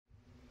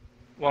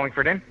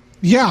Wallingford Inn?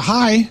 Yeah,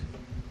 hi.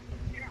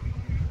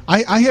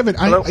 I have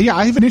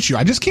an issue.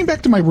 I just came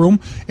back to my room,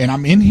 and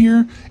I'm in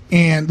here,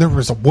 and there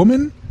was a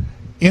woman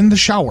in the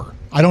shower.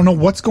 I don't know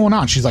what's going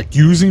on. She's, like,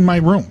 using my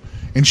room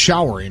and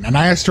showering, and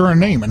I asked her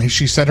name, and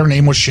she said her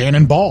name was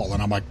Shannon Ball,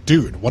 and I'm like,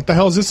 dude, what the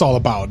hell is this all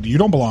about? You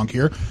don't belong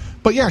here.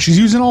 But, yeah, she's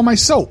using all my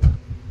soap.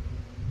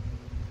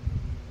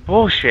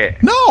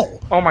 Bullshit. No!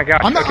 Oh, my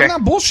gosh, I'm not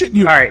bullshitting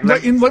you. All right,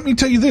 and let me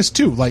tell you this,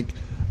 too. Like,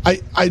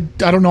 I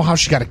don't know how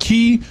she got a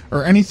key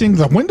or anything.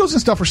 The windows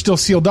and stuff are still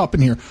sealed up in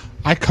here.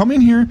 I come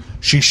in here.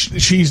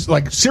 She's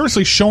like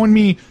seriously showing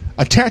me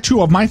a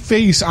tattoo of my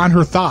face on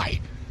her thigh.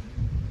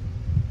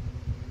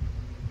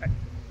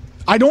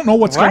 I don't know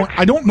what's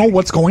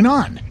going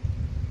on.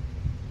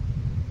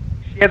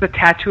 She has a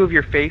tattoo of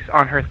your face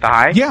on her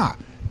thigh? Yeah.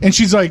 And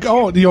she's like,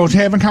 oh,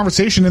 having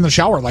conversation in the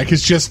shower. Like,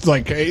 it's just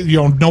like,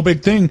 no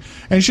big thing.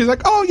 And she's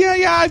like, oh,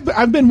 yeah,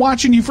 I've been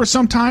watching you for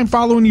some time,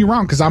 following you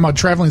around because I'm a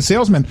traveling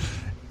salesman.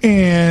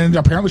 And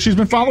apparently she's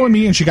been following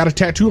me, and she got a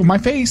tattoo of my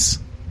face.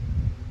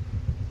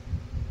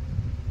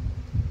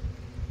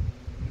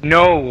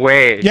 No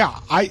way. Yeah,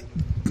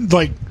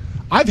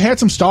 I've had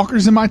some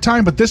stalkers in my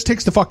time, but this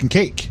takes the fucking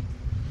cake.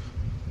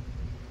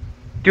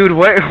 Dude,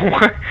 what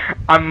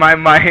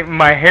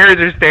my hairs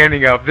are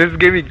standing up. This is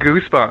giving me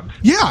goosebumps.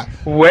 Yeah.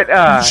 What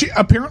she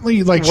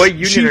apparently what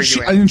unit are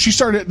you in? And she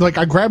started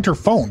I grabbed her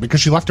phone because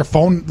she left her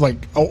phone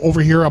over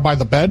here by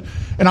the bed,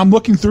 and I'm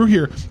looking through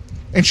here,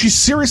 and she's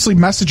seriously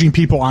messaging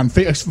people on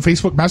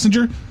Facebook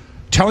Messenger,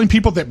 telling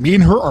people that me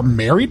and her are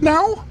married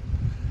now,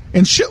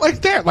 and shit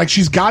like that. Like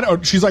she's got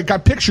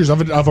pictures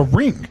of a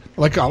ring,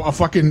 like a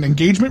fucking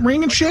engagement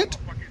ring and shit.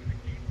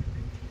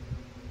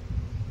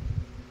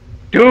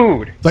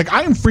 Dude, like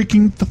I am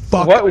freaking the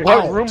fuck out.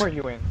 What room are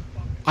you in?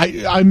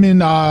 I'm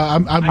in.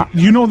 I'm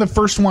the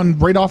first one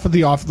right off of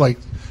the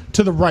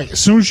to the right. As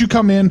soon as you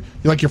come in,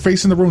 you're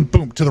facing the room.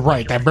 Boom, to the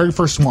right. That very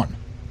first one.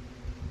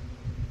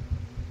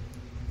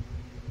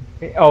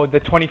 Oh, the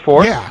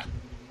 24th? Yeah.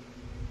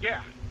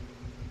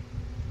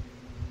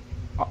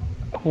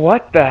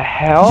 What the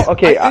hell? Yeah,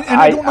 okay,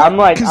 I'm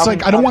like... Because,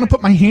 I don't want to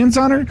put my hands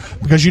on her,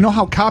 because you know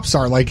how cops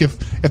are. Like, if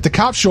the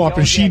cops show up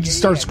and she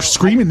starts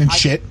screaming and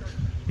shit,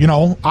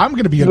 I'm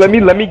going to be... Let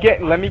me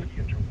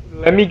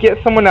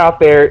get someone out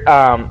there.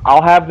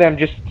 I'll have them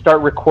just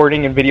start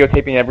recording and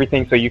videotaping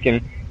everything so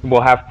we'll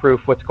have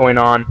proof what's going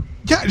on.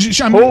 Yeah,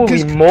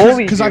 holy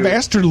moly, because I've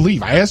asked her to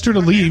leave. I asked her to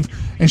leave,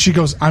 and she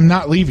goes, I'm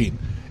not leaving.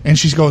 And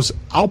she goes,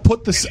 I'll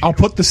put the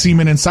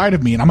semen inside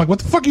of me. And I'm like, what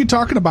the fuck are you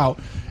talking about?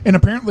 And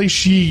apparently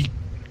she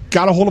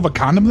got a hold of a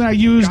condom that I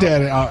used at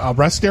a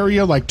rest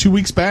area 2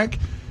 weeks back,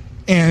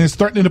 and is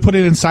threatening to put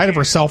it inside of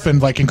herself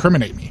and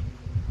incriminate me.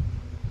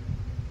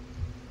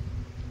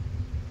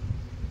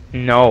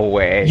 No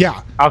way.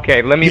 Yeah.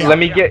 Okay, let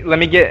me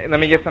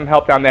get some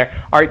help down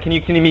there. All right, can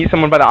you meet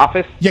someone by the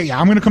office? Yeah,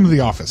 I'm gonna come to the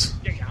office.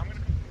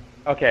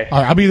 Okay.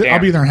 All right, I'll be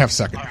there in half a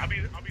second.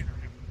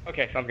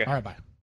 Okay, sounds good. All right, bye.